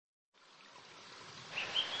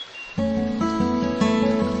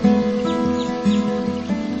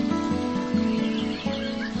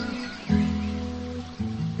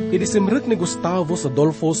Idisimrek ni Gustavo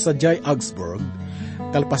Adolfo sa Jay Augsburg,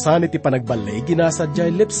 kalpasan iti panagbalay gina sa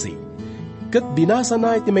Jay Leipzig, kat binasa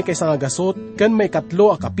na iti may kaysang agasot, kan may 3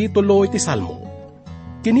 kapitulo iti Salmo.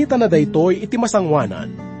 Kinita na daytoy iti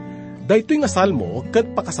masangwanan. Daytoy nga Salmo,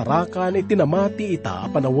 kat pakasarakan iti namati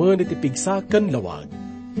ita panawan iti pigsa kan lawag.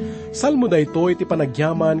 Salmo daytoy iti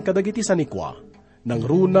panagyaman kadagiti sanikwa, nang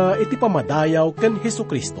runa iti pamadayaw kan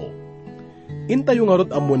Hesukristo. Intayo nga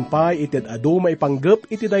rod amon pa iti adu maipanggep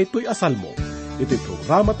iti daytoy a Salmo. Iti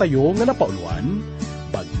programa tayo nga napauluan,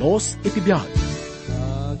 Bagnos iti Biyag.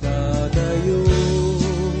 Nagadayo,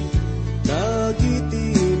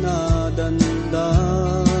 dagiti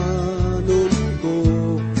nadandanon ko,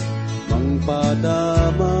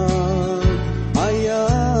 mangpadamag,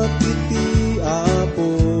 ayat iti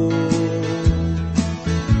Apo.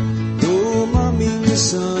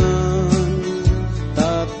 Dumaminsan,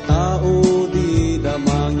 tattao di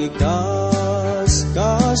damangikas,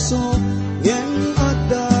 kaso yen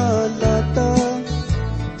adalata,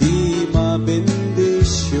 di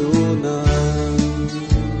mabendisyonan.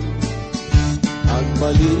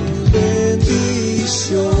 Agbalin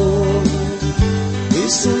bendisyon,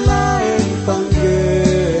 isulaeng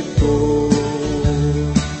pangged ko,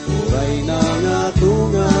 uray na nga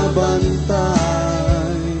tunga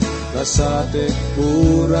bantay, kasatek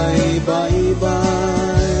uray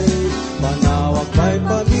baybay, panawag bay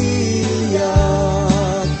pamilya,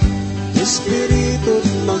 espiritud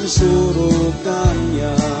mangsurog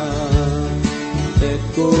kanya, tet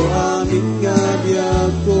ko amin nga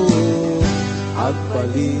biyag ko,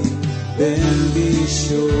 agbalin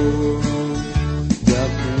bendisyon.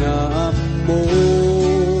 Yak nga mo,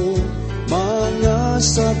 mga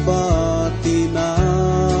sabati na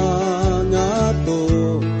nga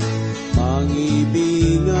to,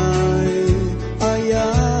 mangibingay,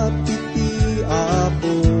 ayat iti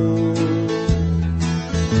Apo.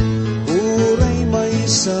 Uray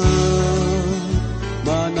maysa,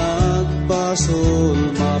 managbasol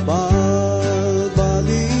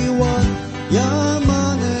mabalbaliwan,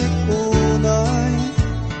 yamanek unay,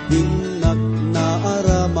 binak na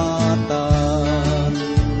aramatan.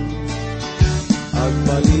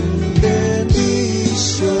 Agbalin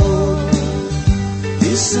bendisyon,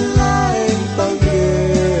 isulaeng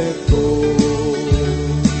pangged ko,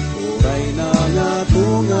 uray na nga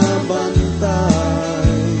tunga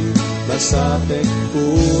bantay, basatek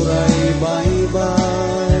uray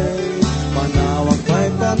baybay, panawag bay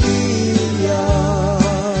pamilya,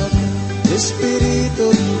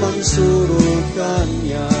 espiritud mangsurog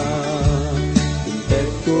kanya,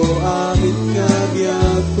 intet ko amin nga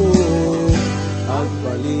biyag ko,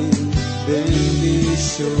 agbalin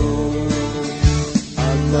bendisyon.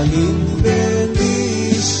 Agbalin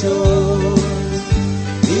bendisyon,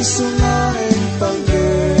 isulaeng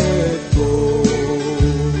pangged ko,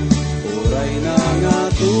 uray na nga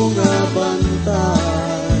tunga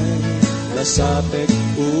bantay, lasapek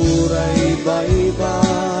uray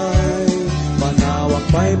baybay, panawak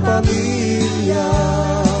bay pamilya,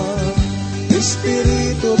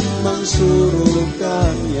 espiritud mangsurog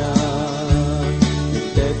kanya,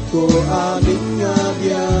 itet ko amin nga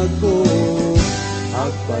biyag ko,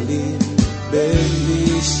 agbalin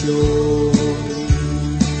bendisyon.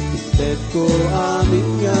 Itet ko amin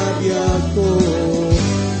nga biyag ko,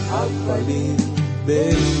 agbalin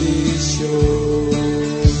bendisyon.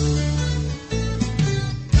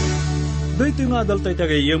 Dito nga adal tayo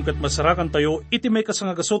tagayim kat masarakan tayo, iti may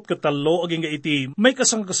kasangagasot kat talo, aging nga iti may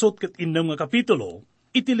kasangagasot kat inam nga kapitulo,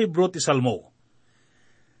 iti libro ti Salmo.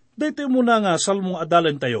 Dito muna nga salmong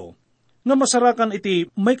adalan tayo, nga masarakan iti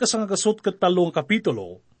may kasangagasot kat talo nga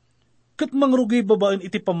kapitulo, kat mangrugi babaen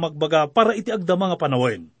iti pamagbaga para iti agdama nga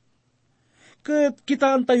panawen. Kat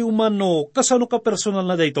kitaan tayo man no, kasano ka personal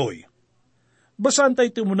na daytoy. Basaan tayo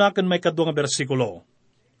timunakan may 2 nga bersikulo.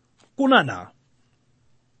 Kunana,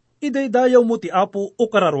 idaydayaw mo ti Apo o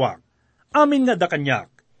kararwak, amin nga dakanyak,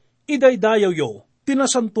 idaydayaw yo,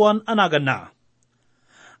 tinasantuan anagan na.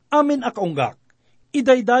 Amin akaunggak,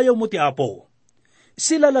 idaydayaw mo ti Apo,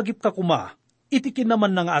 sila lagip ka kuma, itikin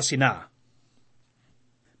naman na nga asina.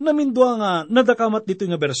 Namindwa nga nadakamat dito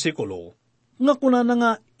nga bersikulo, nga kunana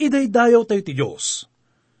nga idaydayaw tayo ti Diyos.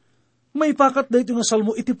 May pakat dito nga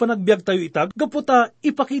salmo iti panagbiag tayo itag, gaputa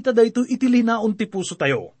ipakita dito iti linaon ti puso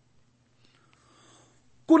tayo.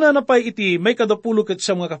 Kunana pa iti may 20 ket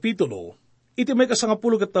siyam nga kapitulo, iti may 13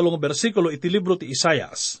 nga bersikulo iti libro ti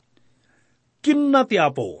Isayas. Kinuna ti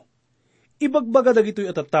Apo, ibagbaga dagitoy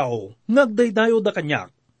at tao, ngagdaydayo da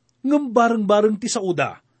kanyak, ngem bareng-bareng ti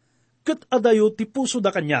sauda, ket adayo ti puso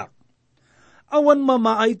da kanyak. Awan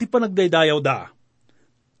mamaay ti panagdaydayaw da.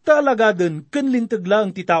 Talagaden ken linteg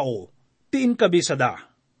lang ti tao, ti inkabisa da.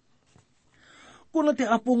 Kuna ti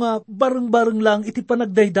Apo nga bareng-bareng lang iti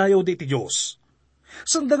panagdaydayaw di iti Diyos.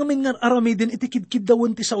 Sanda ngamin nga aramidin iti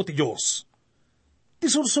kidkiddawan ti sao ti Diyos. Ti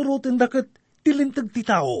sursurutin daket tilintag ti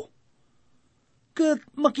tao. Kat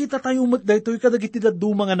makita tayo mat daytoy kadagiti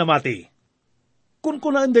daduma nga namati. Kun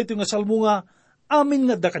kunaan daytoy nga salmo nga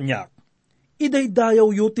amin nga da kanyak.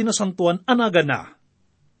 Idaydayaw yu tinasantuan anaga na.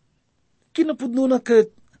 Kinapudno na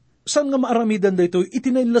kat saan nga maaramidan daytoy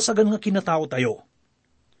itinailasagan nga kinatao tayo.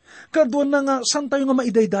 Kaduan na nga, san tayo nga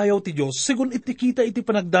maidaydayaw ti Diyos, sigun iti kita iti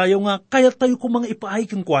panagdayaw nga, kaya tayo kung mga ipaay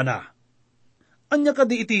kinkwana. Anya ka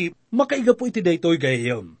di iti, makaiga po iti daytoy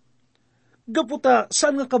gayayam. Gaputa,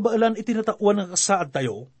 saan nga kabaalan iti natakwan nga kasaad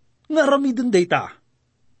tayo, nga ramidin dayta.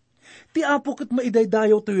 Ti Apo kat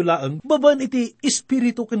maidaydayaw tayo laang, babaan iti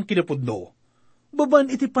Espiritu ken kinapudno.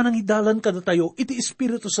 Babaan iti panangidalan kada tayo, iti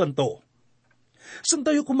Espiritu Santo. San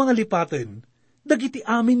tayo kung mga lipaten, dagiti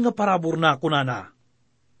amin nga parabor na kunana.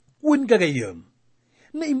 Uwin kagayam,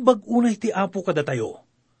 naimbag unay ti Apo kada tayo.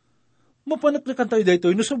 Mapanaknakan tayo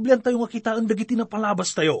daytoy, nusablian tayo nga kitaan dagiti na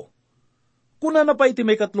palabas tayo. Kuna na pa iti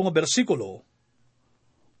may 3 nga bersikulo,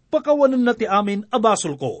 pakawanan na ti amin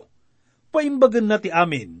abasol ko, paimbagan na ti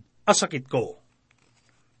amin asakit ko.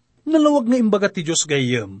 Nalawag nga imbaga ti Diyos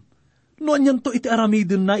gayam, no anyan to iti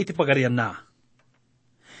aramidin na iti pagarian na.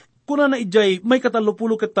 Kuna na ijay may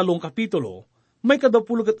 33 kapitulo, may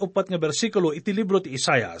 24 nga bersikulo iti libro ti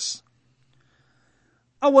Isayas.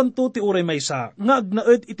 Awan to ti uray maysa, nga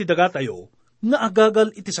agnaed iti daga tayo, nga agagal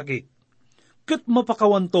iti sakit. Ket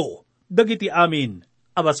mapakawan to, dagiti amin,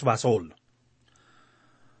 abasbasol.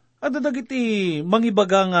 At dagiti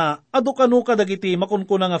mangibaga nga, adu kanu ka dagiti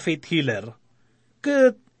makunkuna nga faith healer,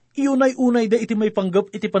 ket iunay-unay da iti may panggap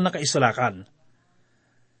iti panakaisalakan.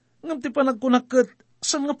 Ngam ti panagkunak ket,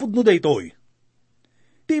 san nga pudno da itoy?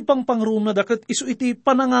 Ti pangpangruna daket isu iti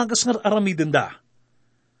panangagas nga aramiden da.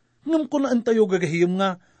 Ngam kunaan tayo gagahiyom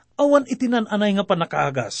nga, awan iti nananay nga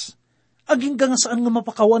panakagas. Aging nga saan nga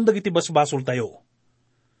mapakawan dagiti basbasol tayo.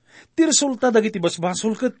 Ti resulta dagiti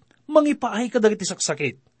basbasol ket mangipaay ka dagiti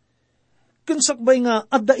saksakit. Kensakbay nga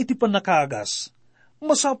adda iti panakagas,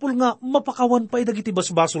 masapul nga mapakawan pa'y dagiti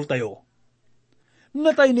basbasol tayo.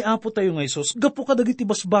 Natay ni Apo tayo nga Isus, gapu ka dagiti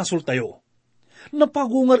basbasol tayo.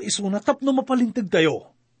 Napagungar isuna tapno mapalintig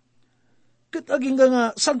tayo. Ket aging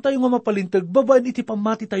nga saan tayo nga mapalintag, babaen iti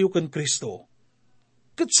pamati tayo ken Kristo.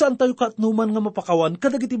 Ket saan tayo katnuman nga mapakawan,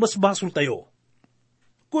 kadagiti basbasol tayo.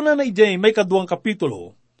 Kuna na ijay may 2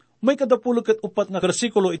 kapitulo, may 24 nga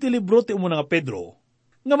bersikulo iti libro ti umuna nga Pedro,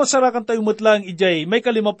 nga masarakan tayo matlang ijay may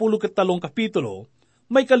 53 kapitulo,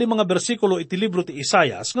 may 5 nga bersikulo iti libro ti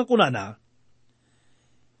Isayas, nga kunana,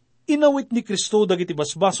 inawit ni Kristo dagiti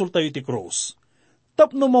basbasol tayo iti krus,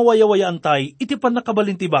 tapno mawayawayaan tay iti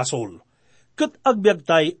panakabalin ti basol, ket agbyag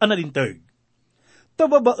tay analinteg.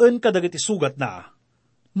 Tababaan kadagiti sugat na,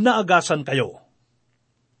 naagasan kayo.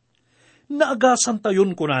 Naagasan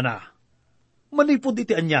tayon kunana. Manipod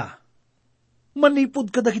iti anya.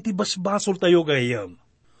 Manipod kadagiti basbasol tayo gayam.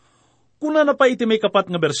 Kunana pa iti may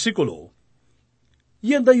 4 nga bersikulo,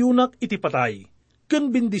 yan dayunak iti patay,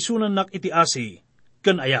 ken bindisunan nak iti asi,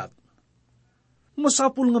 ken ayat.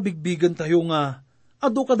 Masapul nga bigbigan tayo nga,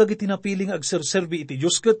 adu kadagiti napiling agserserbi iti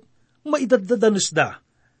Diyos ket maidadadanes da,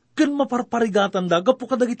 ken maparparigatan da, gapu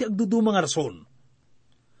kadagiti agdudumang rason.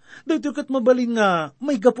 Dahito ket mabalin nga,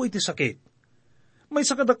 may gapu iti sakit. May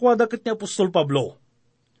sakadakwada ket ni Apostol Pablo.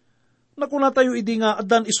 Nakuna tayo idi nga,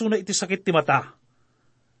 adan isuna iti sakit ti mata.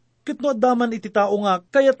 Ket no addaman iti tao nga,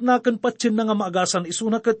 kayat na ken patsin na nga maagasan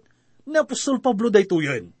isuna ket ni Apostol Pablo dayto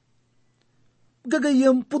yun.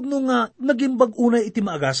 Gagayam pudno nga, nagimbag unay iti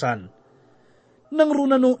maagasan. Nang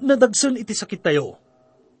runano, nadagsan iti sakit tayo.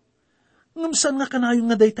 Ngamsan nga kanayon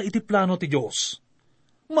nga dayta iti plano ti Diyos.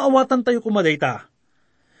 Maawatan tayo kumadayta.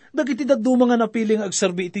 Dagiti daduma nga napiling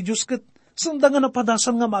agserbi iti Diyos ket sanda nga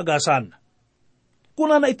napadasan nga maagasan.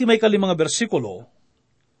 Kuna na iti may 5 nga bersikulo,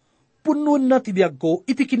 punuan na ti biag ko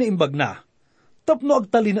iti kinaimbag na, tapno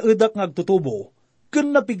agtali na edak nga agtutubo,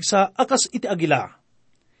 ken napigsa akas iti agila.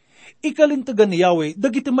 Ikalintagan ni Yahweh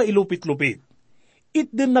dagiti mailupit-lupit,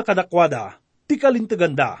 itden na kadakwada, ti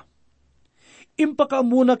kalintagan da.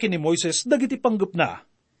 Impakaamuna kini Moises dagiti panggep na.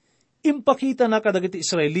 Impakita na kadagiti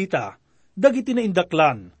Israelita dagiti na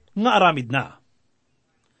indaklan nga aramid na.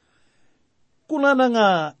 Kuna na nga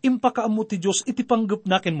impakaamu ti Diyos iti panggep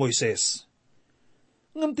na ken Moises.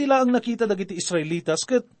 Ngam tila ang nakita dagiti Israelitas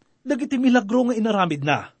ket dagiti milagro nga inaramid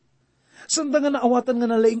na. Sanda nga naawatan nga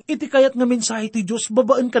nalaing iti kayat nga mensahe ti Diyos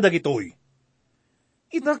babaan kadagitoy.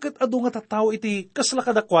 Itaket adu nga tattao iti kasla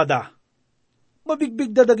kadakwada. Mabigbig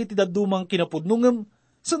da dagiti dadumang kinapudnungam,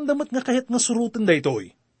 sandamat nga kayat nga suruten da itoy.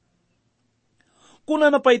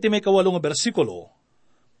 Kuna na pa iti may 8 nga bersikulo,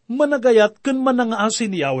 managayat ken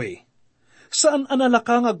manangaasin ni Yahweh, saan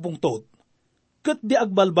analakang agbungtot, ket di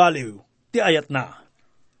agbalbaliw, ti ayat na.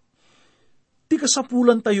 Ti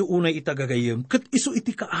kasapulan tayo unay itagagayem, ket iso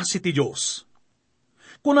iti kaasi ti Diyos.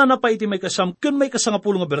 Kuna na pa iti may kasam, ken may 10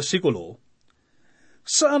 nga bersikulo,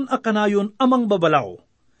 saan akanayon amang babalaw,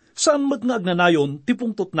 saan mat nga agnanayon ti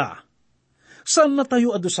pungtot na, saan na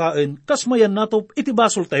tayo adusaen, kas mayan natop iti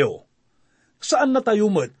basol tayo, saan na tayo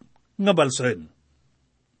mat nga balsen.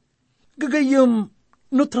 Gagayem,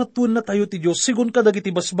 no tratuan na tayo ti Diyos, sigun kadag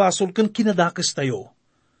iti basbasol ken kinadakes tayo.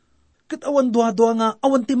 Ket awan duwa-duwa nga,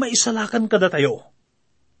 awan ti maisalakan kada tayo.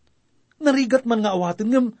 Narigat man nga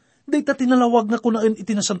awatin, ngem dayta tinalawag nga kunaen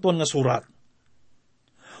iti nasantuan nga surat.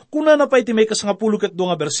 Kuna na pa iti may 10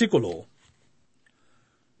 nga bersikulo,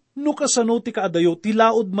 no kasano ti kaadayo ti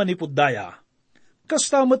laod manipud daya,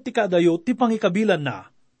 kastamat ti kaadayo ti pangikabilan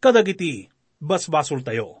na, kadagiti basbasol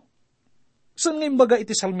tayo. San nga imbaga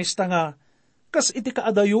iti salmista nga, kas iti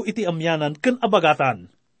kaadayo iti amyanan ken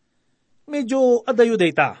abagatan. Medyo adayo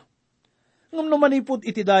dayta. Ngam no manipud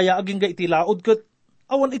iti daya aging ga iti laod ket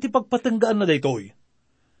awan iti pagpatenggaan na daytoy.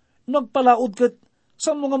 Nagpalaod ket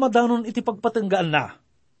saan mo nga madanon iti pagpatenggaan na.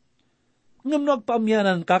 Ngam no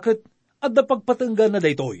agpaamyanan ka ket adda pagpatenggaan na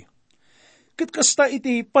daytoy. Ket kasta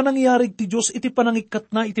iti panangyarig ti Dios iti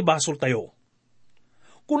panangikat na iti basol tayo.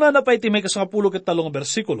 Kuna na pa iti may 10 nga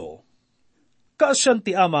bersikulo, kaasyan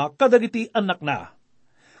ti ama kadagiti anak na,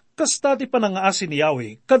 kasta ti panangaasin ni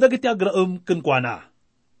Yahweh kadagiti agraem ken kuana.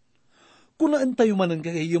 Kunaan tayo manan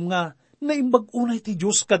kagayom nga naimbag unay ti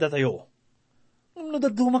Diyos kada tayo.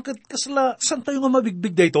 Nadaduma ket kasla san tayo nga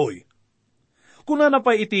mabigbig daytoy. Kuna na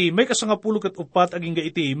pa iti may 10 aging ga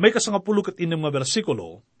iti may 10 nga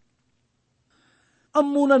bersikulo,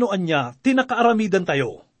 ammuna no anya tinakaaramidan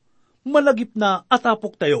tayo, malagip na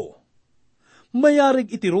atapok tayo. Mayarig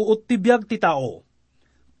iti ruot ti biag ti tao,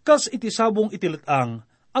 kas iti sabong iti letang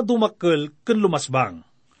adumakkel ken lumasbang.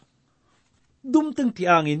 Dumteng ti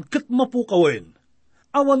angin ket mapukawen,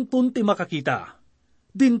 awan ton ti makakita,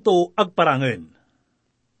 dinto agparangen.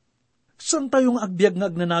 San tayo nga agbiag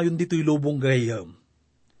nga agnanayon dito'y lubong gayam?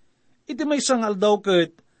 Iti may sangal daw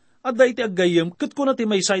ket, adda iti aggayam ket kuna ti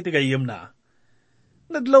may sa iti gayam na.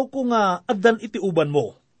 Naglaw ko nga addan iti uban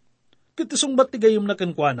mo, ket isungbat ti gayam na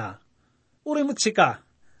kenkwana, urimit sika,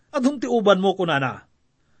 adun ti uban mo kunana.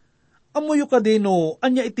 Amuyo ka dino,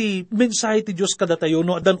 anya iti mensahe ti Diyos kada tayo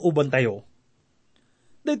no addan uban tayo.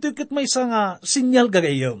 Daytoy ket may nga sinyal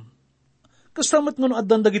gagayam. Kastamat nga no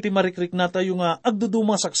addan dagiti marikrik na tayo nga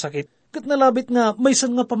agduduma saksakit, ket nalabit nga may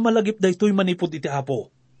nga pamalagip daytoy manipod iti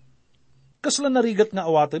Apo. Kasla narigat nga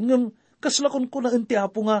awaten, ngem kasla kon kunaan ti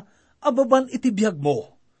Apo nga ababan iti biag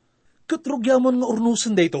mo, ket rugyamon nga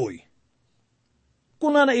urnusen daytoy.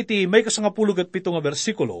 Kuna na iti may 17 nga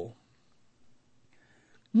bersikulo,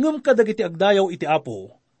 ngem kadagiti agdayaw iti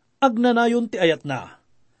Apo, agnanayon ti ayat na,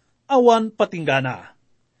 awan patinggana.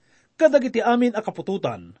 Kadagiti amin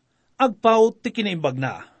akapututan, agpaut ti kinaimbag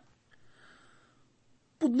na.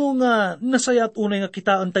 Pudno nga nasayat unay nga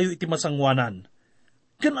kitaan tayo iti masangwanan,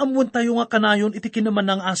 ken amwen tayo nga kanayon iti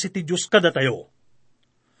kinamanang asi ti Diyos kada tayo.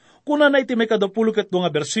 Kuna na iti may 20 nga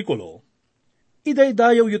bersikulo,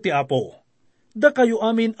 idaydayaw yu ti Apo, da kayo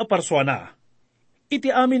amin aparswana, iti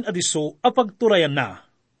amin adiso apagturayan na.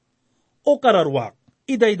 O kararwak,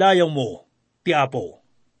 idaydayaw mo, ti Apo.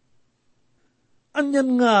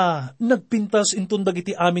 Anyan nga nagpintas intun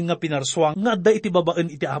dagiti amin nga pinarswang nga adda iti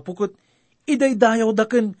babaen iti Apo ket idaydayaw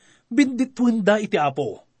daken binditwen da iti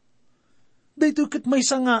Apo. Daytoy ket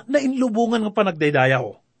maysa nga nainlubungan nga panagdaydayaw.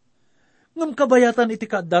 Ngam kabayatan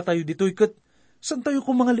iti kaadda tayo ditoy ket san tayo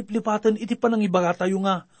kung mga liplipatan iti panangibaga tayo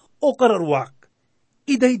nga o kararwak,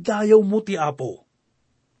 idaydayaw mo ti Apo.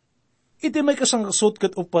 Iti may 10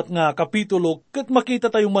 ket 4 nga kapitulo ket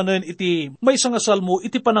makita tayo manen iti may nga salmo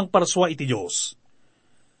iti panangparswa iti Dios.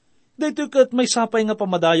 Daytoy ket may sapay nga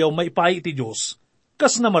pamadayaw maipay iti Diyos,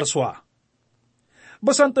 kas na marswa.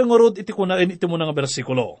 Basan tayo ngorod iti kunain iti mo nga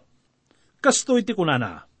bersikulo. Kasto iti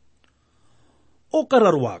kunana, o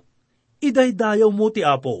kararwak, idaydayaw mo ti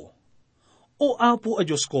Apo. O Apo a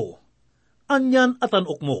Diyos ko, anyan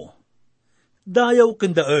atanok mo. Dayaw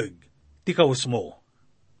kendaeg, ti kawas mo.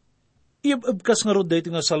 Iababkas nga rod dayto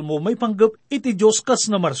nga salmo may panggap iti Diyos kas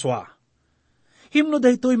na marswa. Himno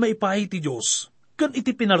daytoy maipay iti Diyos, ken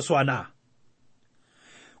iti pinarswa na.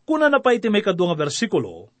 Kuna na pa iti may 2 nga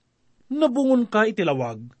bersikulo, nabungon ka iti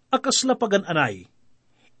lawag, akas lapagan anay,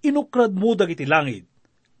 inukrad mo dagiti langit,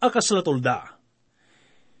 akas latulda.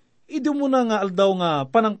 Idi mo na nga aldaw nga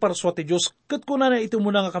panangparswa ti Diyos, ket kuna na iti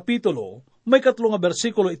mo na nga kapitulo, may 3 nga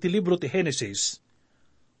bersikulo iti libro ti Genesis,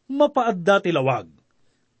 mapaadda tilawag,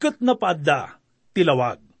 ket napaadda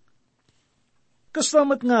tilawag.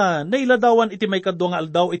 Kastamat nga nailadawan iti may kadwa nga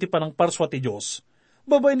aldaw iti panang parswa ti Diyos,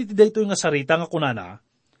 babaen iti daytoy nga sarita nga kunana,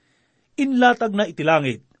 inlatag na iti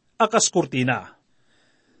langit, akas kurtina.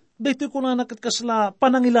 Daytoy kunana ket kasla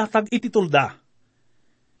panangilatag iti tulda.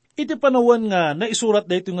 Iti panawan nga naisurat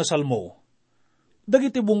daytoy nga salmo,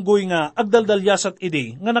 dagiti bunggoy nga agdaldalyasat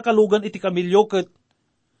idi nga nakalugan iti kamilyo ket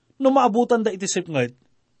no maabutan da iti sipnget,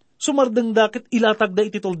 sumardeng da ket ilatag da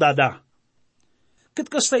iti tuldada. Ket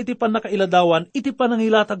kasta iti panakailadawan, iti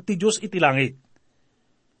panangilatag ti Diyos iti langit.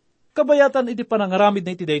 Kabayatan iti panangaramid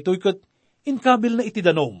na iti daytoy ket inkabil na iti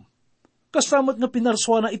danom. Kastamat nga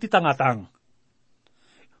pinarswa na iti tangatang.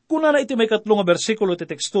 Kuna na iti may 3 nga bersikulo iti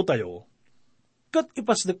teksto tayo, ket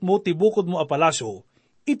ipasdek mo ti bukod mo a palasyo,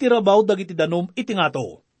 iti rabaw dagiti danom iti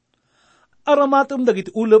ngato. Aramatem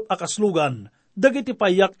dagiti ulep a kaslugan, dagiti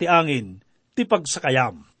payak ti angin, ti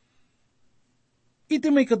pagsakayam. Iti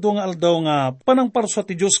may 2 nga aldaw nga panangparswa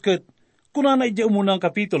ti Diyos ket kuna na iti umunang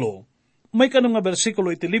kapitulo, may 2 nga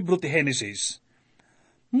bersikulo iti libro ti Henesis.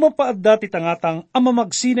 Mapaadda ti tangatang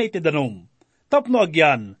amamagsina iti danom, tapno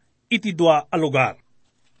agyan iti 2 a lugar.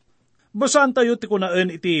 Basaan tayo ti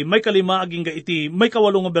kunaan iti may 5 aging ga iti may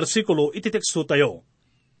 8 nga bersikulo iti teksto tayo.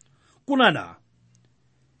 Kunana,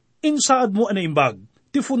 insaad mo anaimbag,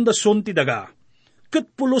 ti fundasyon ti daga,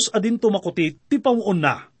 ket pulos adin tumakuti ti pamuon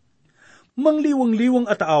na. Mangliwang-liwang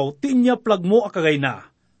ataaw ti inyaplag mo akagay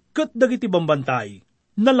na, ket dagiti bambantay,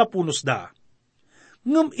 nalapunos da.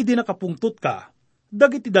 Ngem idi nakapungtot ka,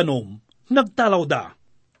 dagiti danom, nagtalaw da.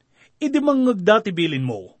 Idi mangngegda ti bilin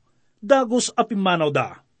mo, dagos apimanaw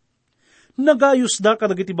da. Nagayos da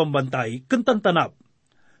kadagiti bambantay, kentantanap,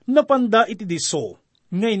 napanda iti diso,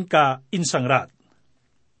 ngayon ka insangrat.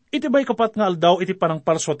 Iti bay 4 nga aldaw iti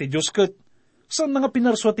panangparswa ti Diyos ket, saan nga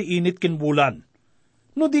pinarswa ti init ken bulan.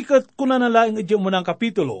 No di kat kuna nalaing iti umunang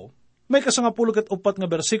kapitulo, may 14 nga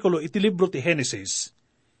bersikulo iti libro ti Henesis.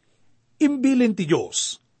 Imbilin ti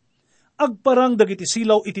Diyos, agparang dagiti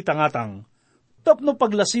silaw iti tangatang, tapno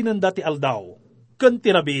paglasinan dati aldaw, ken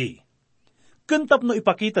tirabii. Ken tapno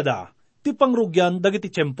ipakita da, ti pangrugyan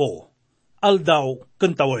dagiti tiyempo, aldaw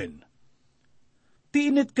ken tawen.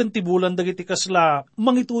 Ti init ken ti bulan dagiti kasla,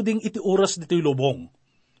 mangituding iti oras dito'y lubong.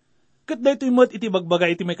 Ket daytoy met iti bagbaga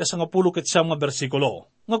iti may 19 nga bersikulo,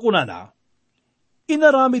 nga kunana,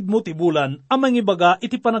 inaramid mo ti bulan amang ibaga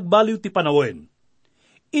iti panagbaliw ti panawen.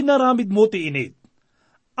 Inaramid mo ti init,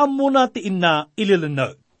 ammo na ti inna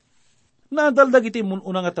ililenag. Naadaldag iti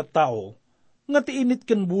mununang at tao, nga ti init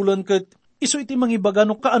ken bulan ket iso iti mangibaga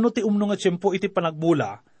no kaano ti umno nga tiyempo iti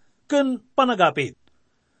panagbula, ken panagapit.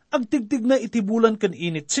 Agtigtig na iti bulan ken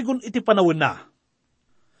init, sigun iti panawen na.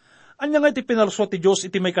 Anya nga iti pinarswa ti Diyos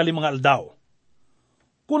iti may 5 nga aldaw.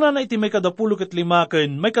 Kuna na iti may 25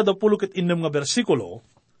 ken may 26 nga bersikulo,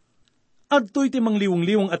 adto iti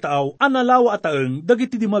mangliwang-liwang ataaw analawa ataeng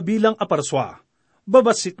dagiti di mabilang a parswa,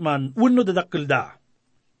 babasit man wenno dadakkel da.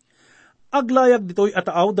 Aglayag ditoy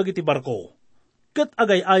ataaw dagiti barko, ket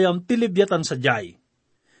agay-ayam ti Leviatan sadyay.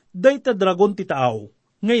 Dayta dragon ti taaw,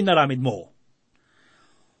 ngay naramid mo.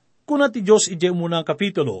 Kuna ti Diyos iti umunang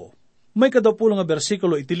kapitulo, may 20 nga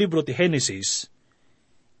bersikulo iti libro ti Henesis,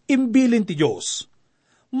 imbilin ti Diyos,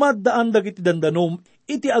 maddaan dagiti dandanom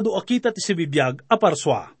iti adu akita ti sibibiyag a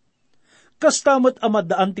parswa. Kastamet a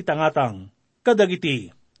maddaan ti tangatang,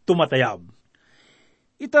 kadagiti tumatayab.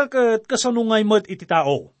 Itaket kasanungay met iti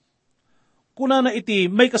tao. Kuna na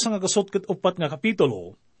iti may kasangagasot ket 4 nga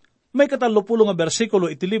kapitulo, may 30 nga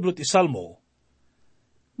bersikulo iti libro ti Salmo,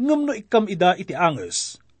 ngem no ikkam ida iti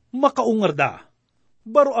anges, makaungar da,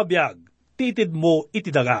 baro abiyag, titid mo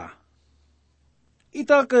iti daga.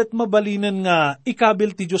 Itaket mabalinan nga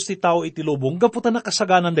ikabil ti Diyos ti tao iti lubong, gaputan na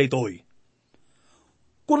kasaganan daytoy.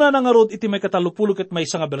 Kuna na nga rod iti may 30 ket may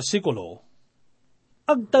 1 nga bersikulo,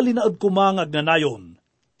 agtalinaad kumang agnanayon,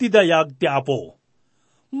 ti dayag ti Apo.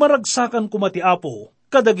 Maragsakan kuma ti Apo,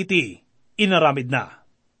 kadagiti, inaramid na.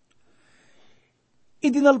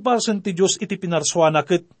 Idinalpasan ti Diyos iti pinarswana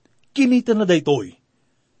ket kinita na daytoy,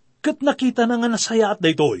 ket nakita na nga nasaya at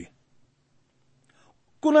daytoy.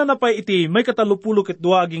 Kuna na pa iti may 32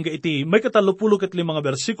 aging ga iti may 35 nga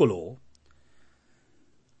bersikulo,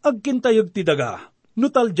 agkintayag ti daga,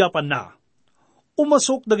 nutaljapan na,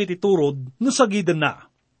 umasok dagiti turod, nusagidan na.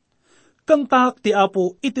 Kang tahak ti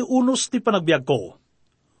Apo iti unos ti panagbiag ko.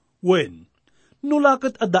 Wen,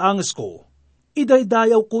 nulaket addaanges ko,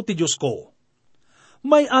 idaydayaw ko ti Diyos ko.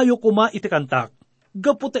 May ayo kuma iti kantak,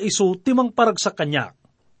 gaputa iso timang paragsak kanyak.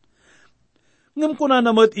 Ngem kuna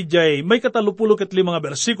namet ijay may 35 nga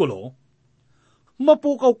bersikulo,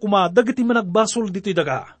 mapukaw kuma dagiti managbasol dito'y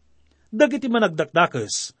daga, dagiti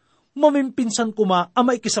managdakdakes, mamimpinsan kuma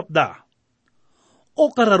ama ikisapda. O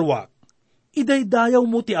kararwak, idaydayaw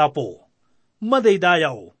mo ti Apo,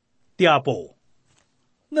 madaydayaw ti Apo.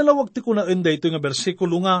 Nalawag ti kunaan da ito nga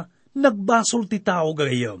bersikulo nga, nagbasol ti tao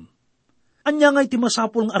gagayam. Anya nga iti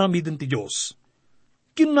masapol ng aramidin ti Diyos.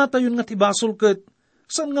 Kinunatayon nga ti basol ket,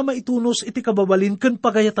 saan nga maitunos iti kababalin ken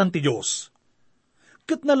pagayatan ti Diyos.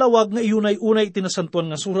 Ket nalawag nga iunay-unay iti nasantuan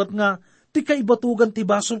nga surat nga, ti kaibatugan ti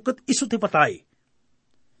basol ket isu ti patay.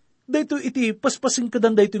 Dayto iti paspasing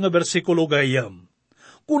kadan dayto nga bersikulo gayam.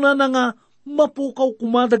 Kuna na nga, mapukaw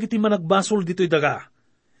kumadag iti managbasol dito'y daga.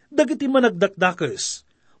 Dagiti managdakdakes,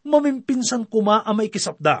 mamimpinsan kuma amay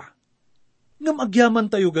kisapda. Ngam agyaman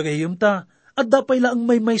tayo gagayam ta, at dapay laang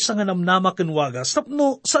may sa nga namnama kenwagas,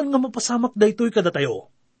 tapno saan nga mapasamak dayto'y kada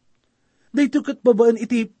tayo. Dayto ket babaan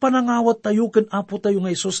iti panangawat tayo ken Apo tayo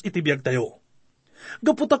nga Isus iti biag tayo.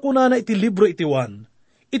 Gaputa kuna na iti libro iti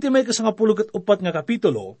 1, iti may kasangapulog at upat nga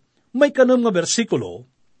kapitulo, may kanam nga bersikulo,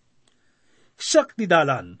 siyak ti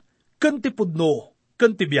dalan, ken ti pudno,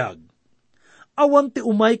 ken ti biag. Awan ti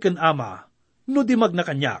umay ken ama, no di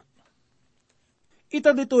magnakanyak.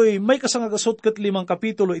 Ita dito'y may kasangagasot ket 5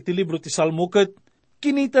 kapitulo iti libro ti Salmo ket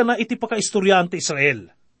kinita na iti pakaistoryahan ti Israel.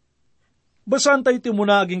 Basan tayo iti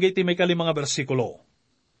muna aging iti may 5 bersikulo.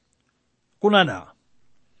 Kunana,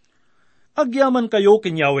 agyaman kayo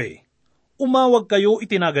ken Yahweh, umawag kayo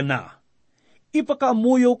itinagan na.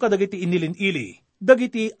 Ipakaamuyo kadagiti inilin-ili,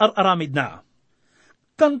 dagiti araramid na.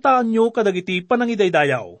 Kantaan nyo kadagiti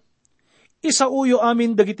panangidaydayaw. Isauyo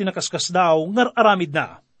amin dagiti nakaskas daw, ngar aramid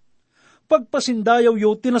na. Pagpasindayaw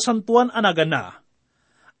yo tinasantuan anagan na.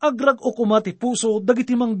 Agrag o kumati puso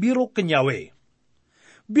dagiti mang biro ken Yahweh.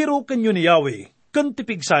 Biro kenyo ni Yahweh, ken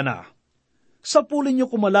tipig sana. Sapulin nyo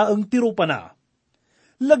kumalaang tirupa na.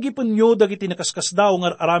 Lagipan nyo dagiti nakaskas daw,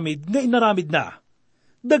 ngar aramid nga inaramid na.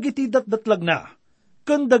 Dagiti datdatlag na,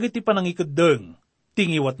 ken dagiti panangikadeng,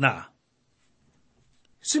 tingiwat na.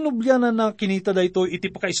 Sinubyanan na kinita dayto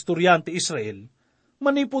iti pakaistoryan ti Israel,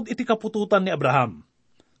 manipod iti kapututan ni Abraham.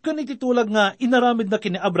 Ken iti tulag nga inaramid na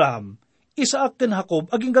kini Abraham, Isaac ken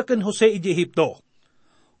Jacob aging ken Jose iti Ehipto.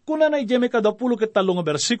 Kuna na iti may 23 nga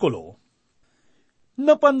bersikulo,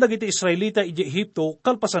 napandag iti Israelita iti Ehipto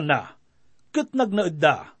kalpasan na, ket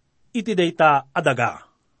nagnaedda iti dayta adaga.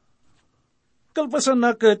 Kalpasan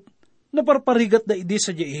na ket naparparigat da idi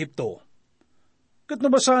sa Ehipto. Ket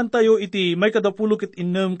nabasaan tayo iti may 26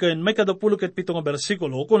 ken may 27 nga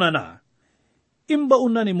bersikulo kuna na,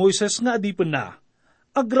 imbaon na ni Moises nga adipen na,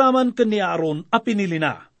 agraman ken ni Aaron a pinili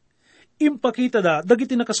na. Impakita da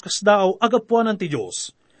dagiti nakaskas daw agapuanan ti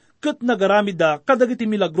Dios, ket nagaramid da kadagiti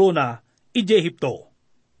milagro na iti Ehipto.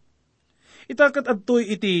 Itakat adtoy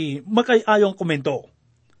iti makayayong komento.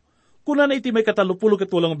 Kuna na iti may 38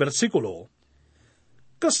 nga bersikulo,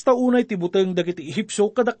 kasta unay ti buteng dagiti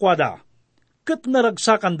Ehipsyo kadakwada, ket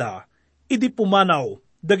naragsakan da, idi pumanaw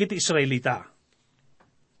dagiti Israelita.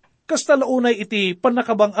 Kasta launay iti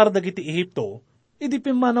panakabangar dagiti Ehipto, idi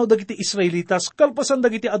pimanaw dagiti Israelitas, kalpasan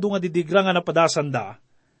dagiti adu nga didigra nga napadasan da,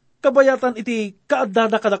 kabayatan iti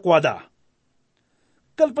kaadada kadakwada.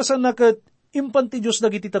 Kalpasan na ket impanti Diyos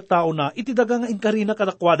dagiti tattao na, iti daga nga inkarina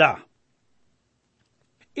kadakwada.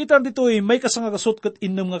 Itan dito'y may kasangagasot ket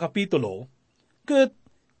 6 nga kapitulo, ket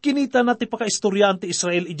kinita na ti pakaistoryan ti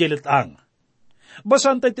Israel ijeletang.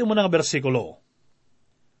 Basan tayo ti mga bersikulo.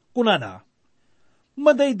 Kunana,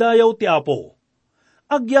 madaydayaw ti Apo,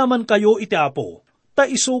 agyaman kayo iti Apo, ta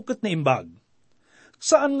isuket na imbag.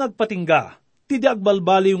 Saan ngagpatingga, ti di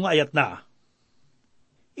agbalbaliw nga ayat na.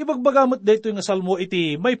 Ibagbagamot dito yung salmo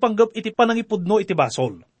iti may panggap iti panangipudno iti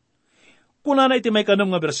basol. Kunana iti may 6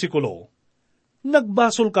 nga bersikulo,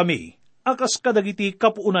 nagbasol kami, akas kadagiti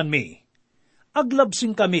kapuunan mi.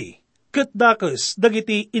 Aglabsing kami, ket dakes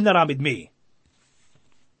dagiti inaramid mi.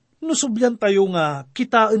 Nusubyan tayo nga,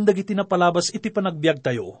 kitaan dagiti na palabas iti panagbiag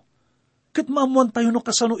tayo. Ket maamuan tayo no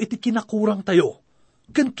kasano iti kinakurang tayo.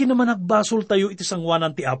 Ken kinamanagbasol tayo iti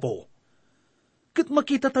sangwanan ti Apo. Ket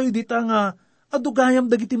makita tayo dita nga, adugayam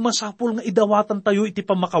dagiti masapul nga idawatan tayo iti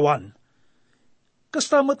pamakawan.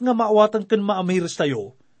 Kastamat nga maawatan ken maamiris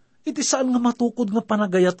tayo, iti saan nga matukod nga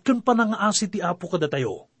panagayat ken panangaasi ti Apo kada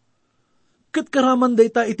tayo. Ket karaman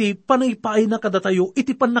dayta iti panaypaay na kada tayo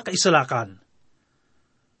iti pannakaisalakan.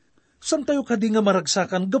 San tayo kadi nga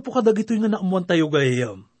maragsakan, gapu ka dagito nga naamuan tayo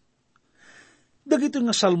gayam. Dagito nga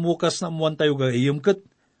salmukas naamuan tayo gayam, ket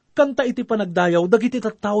kanta iti panagdayaw, dagiti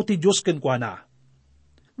tattao ti Diyos kenkwana.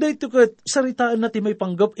 Dahito ket saritaan na ti may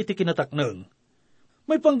panggap iti kinatakneng.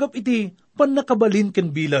 May panggap iti pannakabalin ken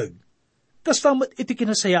bilag. Kastamat iti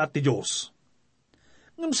kinasaya at ti Diyos.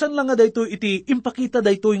 Ngamsan lang nga dayto iti impakita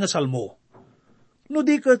dayto nga salmo. No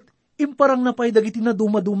di ket imparang napay dagiti na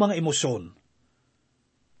dumaduma nga emosyon.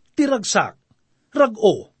 Tiragsak,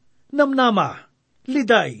 rag-o, namnama,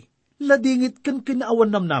 liday, ladingit ken kinaawan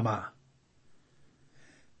namnama.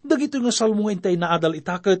 Dagito nga salmo nga intay na adal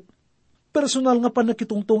itaket, personal nga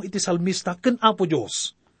panakitungtong iti salmista ken Apo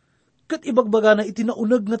Diyos. Ket ibagbaga na iti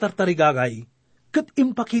nauneg nga tartarigagay, ket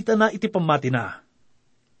impakita na iti pamati na.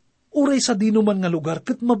 Uray sa dinuman nga lugar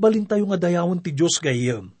ket mabalin tayo nga dayawon ti Diyos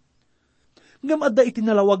gayem. Ngam adda iti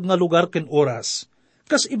nalawag nga lugar ken oras,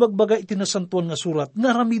 kas ibagbaga iti nasantuan nga surat nga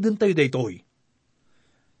ramiden tayo daytoy.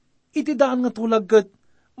 Iti daan nga tulag ket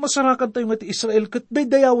masarakan tayo nga ti Israel ket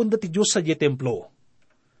daydayawon da ti Diyos sa di templo.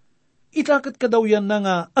 Itaket kadaw yan na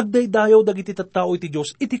nga agdaydayaw dagiti tattao iti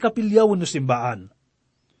Diyos iti kapilyawan no simbaan.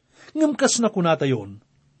 Ngam kas na kunata yon,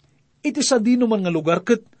 iti sa di naman nga lugar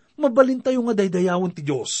ket mabalin tayo nga daydayawon ti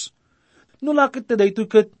Diyos. Nulakit na daytoy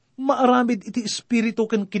ket maaramid iti espiritu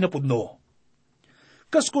ken kinapudno.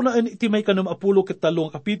 Kas kunaan iti may kanam 10 ket 3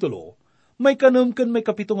 kapitulo, may kanam ken may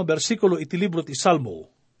kapito nga bersikulo iti libro ti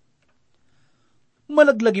Salmo.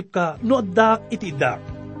 Malaglagip ka no addak iti iddak,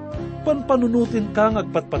 panpanunutin ka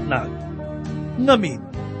ngagpatpatnag. Ngamit,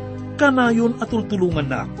 kanayon at tultulungan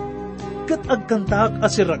na, ket agkantak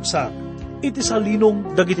asiragsak, iti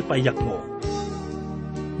salinong dagiti payak mo.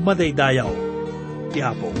 Madaydayaw, ti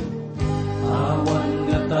Apo. Awan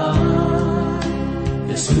nga ta,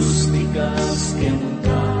 Jesus tikas ken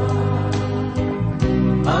ka,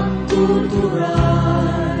 at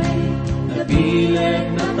tuturay, nabileg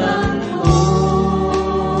na tanho.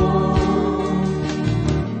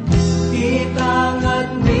 Itangan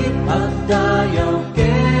mit at dayaw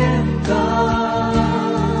ken ka,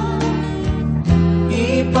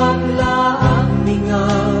 ipanglaang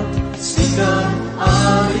mingaw, sikat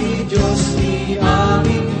ari Diyos ni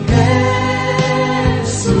aming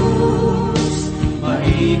Jesus,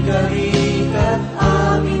 maikarikat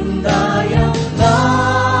amin dayaw na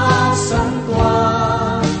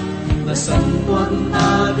santuan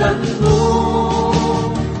agan mo.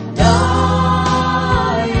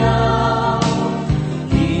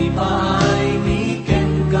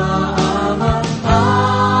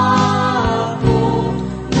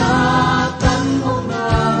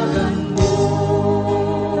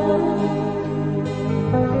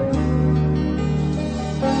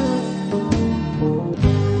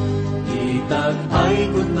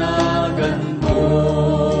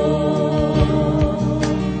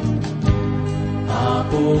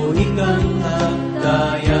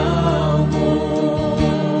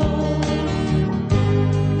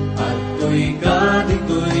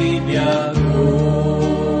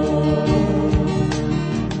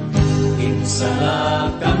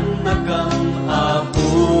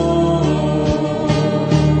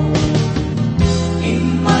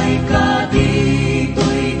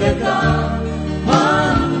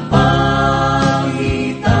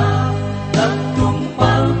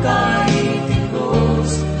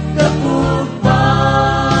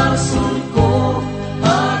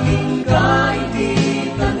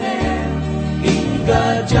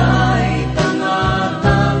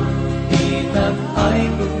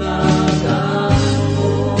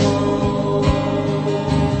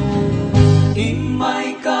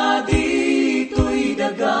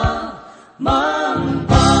 My